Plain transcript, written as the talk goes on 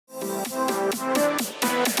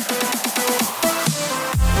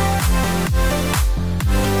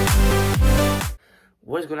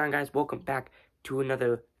What's going on, guys? Welcome back to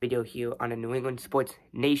another video here on the New England Sports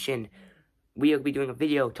Nation. We will be doing a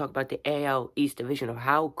video talk about the AL East division of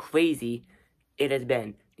how crazy it has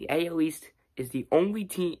been. The AL East is the only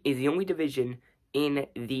division in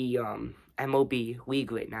the MLB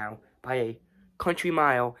league right now by a country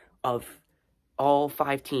mile of all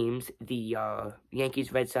 5 teams. The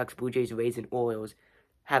Yankees, Red Sox, Blue Jays, Rays, and Orioles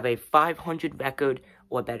have a 500 record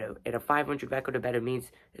or better. And a 500 record or better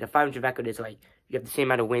means that a 500 record is like you have the same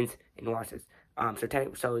amount of wins and losses.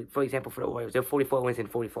 So for example, for the Orioles, they're 44 wins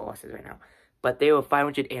and 44 losses right now. But they were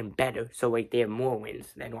 500 and better, so like they have more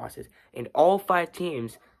wins than losses. And all 5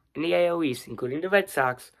 teams in the AL East, including the Red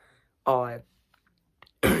Sox, are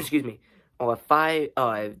over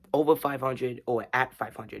 500 or at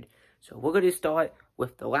 500. So we're gonna start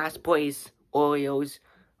with the last place Orioles.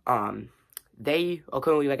 They are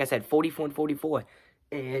currently, like I said, 44 and 44.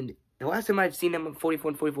 And the last time I've seen them at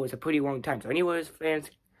 44 and 44 is a pretty long time. So any Warriors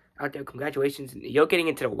fans out there, congratulations. You're getting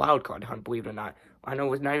into the wild card hunt, believe it or not. I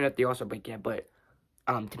know it's not even at the All-Star break yet, but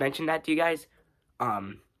to mention that to you guys are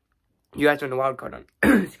in the wild card hunt.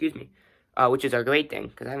 Excuse me. Which is a great thing,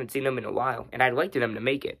 because I haven't seen them in a while. And I'd like them to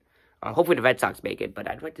make it. Hopefully the Red Sox make it, but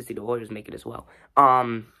I'd like to see the Warriors make it as well.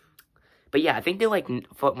 But yeah, I think they're like,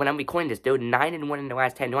 when I'm recording this, they're 9-1 in the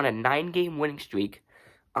last 10. They're on a 9-game winning streak,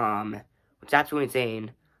 which is absolutely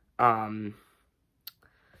insane. And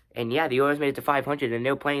yeah, the Orioles made it to 500, and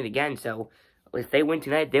they're playing it again. So if they win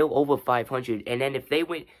tonight, they're over 500. And then if they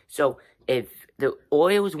win, so if the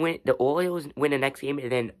Orioles win the next game, and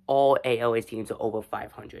then all ALS teams are over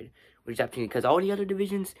 500, which is absolutely, because all the other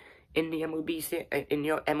divisions in the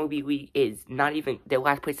MLB league is not even, their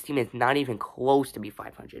last place team is not even close to be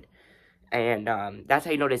 500. And that's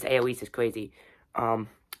how you know this AL East is crazy. And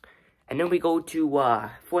then we go to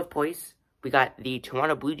 4th place. We got the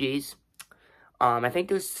Toronto Blue Jays. I think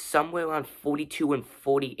there's somewhere around 42 and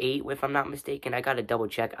 48, if I'm not mistaken. I gotta double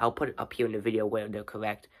check. I'll put it up here in the video where they're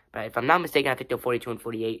correct. But if I'm not mistaken, I think they're 42 and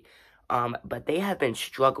 48. But they have been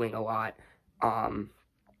struggling a lot. I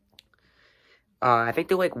think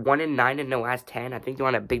they're like 1-9 in the last 10. I think they're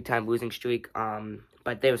on a big time losing streak.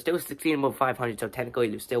 But they're still 16 above 500, so technically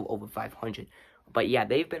they're still over 500. But yeah,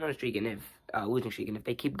 they've been on a streak, and losing streak, and if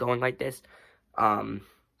they keep going like this,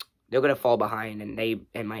 they're gonna fall behind, and they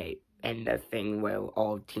might end the thing where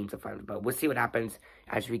all teams are 500. But we'll see what happens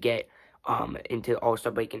as we get into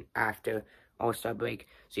All-Star break and after All-Star break.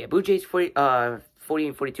 So yeah, Blue Jays 40 and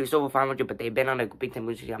 42, so over 500, but they've been on a big time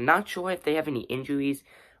losing streak. I'm not sure if they have any injuries,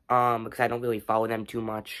 because I don't really follow them too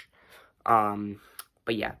much.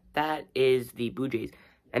 But yeah, that is the Blue Jays.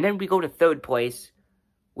 And then we go to 3rd place.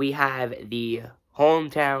 We have the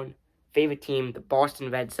hometown favorite team, the Boston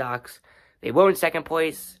Red Sox. They were in 2nd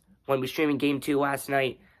place when we were streaming Game 2 last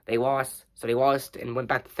night. They lost, so they lost and went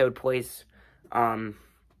back to 3rd place. I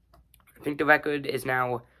think the record is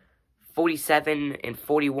now 47 and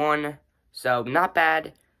 41, so not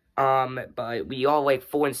bad. But we all like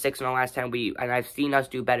 4 and 6 in the last time. And I've seen us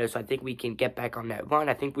do better, so I think we can get back on that run.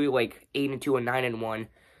 I think we were like 8-2 and 9-1,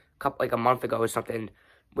 like a month ago or something,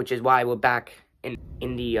 which is why we're back in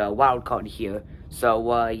the wild card here.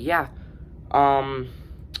 So yeah,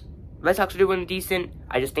 Red Sox are doing decent.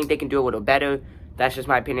 I just think they can do a little better. That's just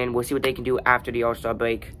my opinion. We'll see what they can do after the All-Star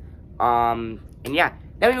break. And yeah,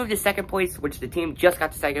 then we move to 2nd place, which the team just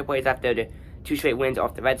got to 2nd place after the 2 straight wins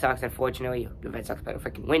off the Red Sox. Unfortunately, the Red Sox better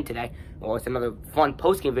freaking win today, or it's another fun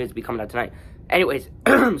post-game video to be coming out tonight. Anyways,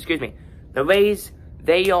 excuse me. The Rays,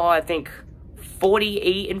 they are, I think,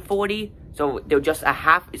 48 and 40. So they're just a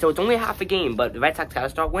half. So it's only a half a game, but the Red Sox gotta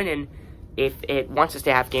start winning if it wants to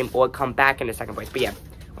stay half game or come back into 2nd place. But yeah,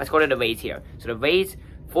 let's go to the Rays here. So the Rays,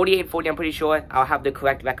 48 and 40. I'm pretty sure I'll have the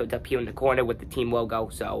correct records up here in the corner with the team logo.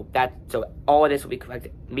 So all of this will be correct.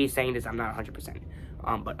 Me saying this, I'm not 100%.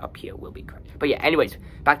 But up here will be correct. But yeah, anyways,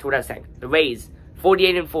 back to what I was saying. The Rays,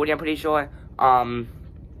 48 and 40, I'm pretty sure.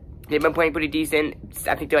 They've been playing pretty decent.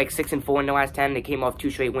 I think they're like 6 and 4 in the last 10. They came off 2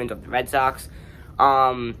 straight wins of the Red Sox.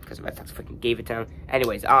 Because the Red Sox freaking gave it to them.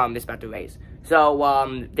 Anyways, this about the Rays.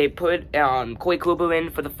 So, they put, Corey Kluber in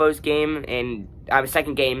for the 1st game, and,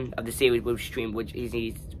 2nd game of the series we've streamed, which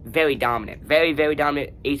he's very dominant. Very, very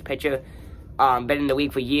dominant ace pitcher. Been in the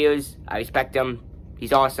league for years. I respect him.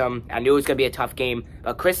 He's awesome. I knew it was going to be a tough game.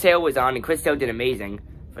 But Chris Sale was on, and Chris Sale did amazing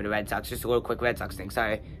for the Red Sox. Just a little quick Red Sox thing,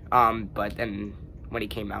 sorry. But then when he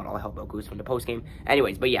came out, all hell broke loose from the postgame.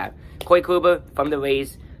 Anyways, but yeah. Corey Kluber from the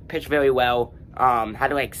Rays pitched very well.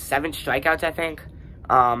 Had like 7 strikeouts, I think.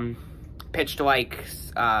 Pitched like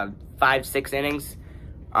 5-6 innings.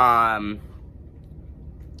 And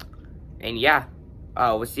yeah.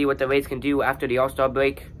 We'll see what the Rays can do after the All-Star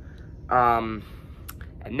break. And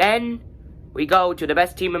then we go to the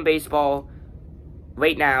best team in baseball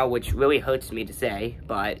right now, which really hurts me to say,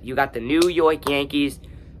 but you got the New York Yankees,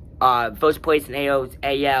 first place in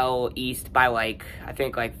AL East by like, I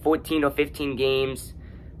think like 14 or 15 games.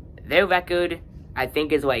 Their record, I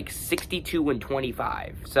think, is like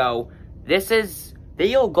 62-25. So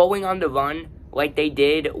they are going on the run like they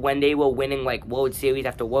did when they were winning like World Series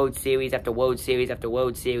after World Series after World Series after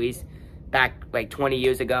World Series back like 20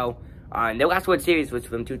 years ago. And their last World Series was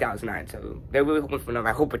from 2009, so they're really hoping for another.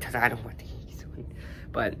 I hope it doesn't. I don't want the Yankees to win.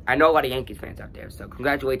 But I know a lot of Yankees fans out there, so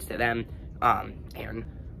congratulations to them, Aaron.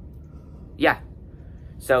 Yeah.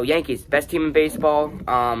 So, Yankees, best team in baseball.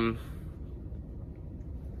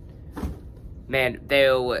 Man,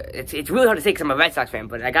 it's really hard to say because I'm a Red Sox fan,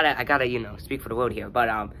 but I gotta, you know, speak for the world here.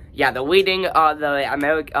 But, yeah, the leading, the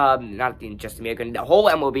whole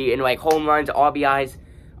MLB in, like, home runs, RBIs,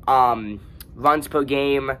 runs per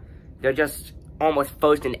game. They're just almost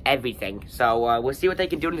first in everything. So, we'll see what they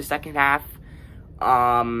can do in the second half.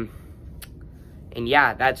 And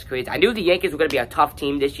yeah, that's crazy. I knew the Yankees were going to be a tough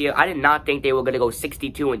team this year. I did not think they were going to go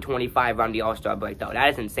 62-25 on the All-Star break, though. That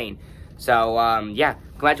is insane. So, yeah,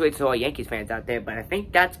 congratulations to all Yankees fans out there. But I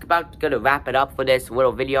think that's about going to wrap it up for this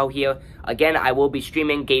little video here. Again, I will be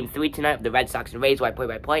streaming Game 3 tonight of the Red Sox and Rays, where I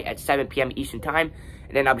play-by-play at 7 p.m. Eastern Time.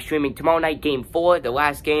 And then I'll be streaming tomorrow night Game 4, the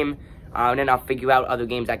last game. And then I'll figure out other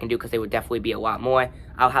games I can do because there will definitely be a lot more.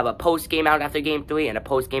 I'll have a post-game out after Game 3 and a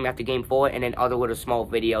post-game after Game 4. And then other little small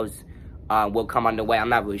videos will come on the way. I'm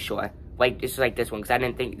not really sure. Like, it's like this one, because I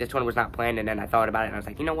didn't think this one was not planned, and then I thought about it, and I was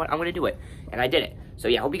like, you know what, I'm going to do it. And I did it. So,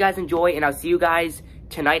 yeah, hope you guys enjoy, and I'll see you guys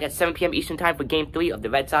tonight at 7 p.m. Eastern Time for Game 3 of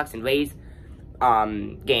the Red Sox and Rays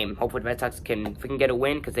game. Hopefully the Red Sox can freaking get a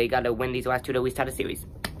win, because they got to win these last two to at least have a series.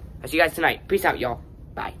 I'll see you guys tonight. Peace out, y'all.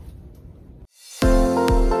 Bye.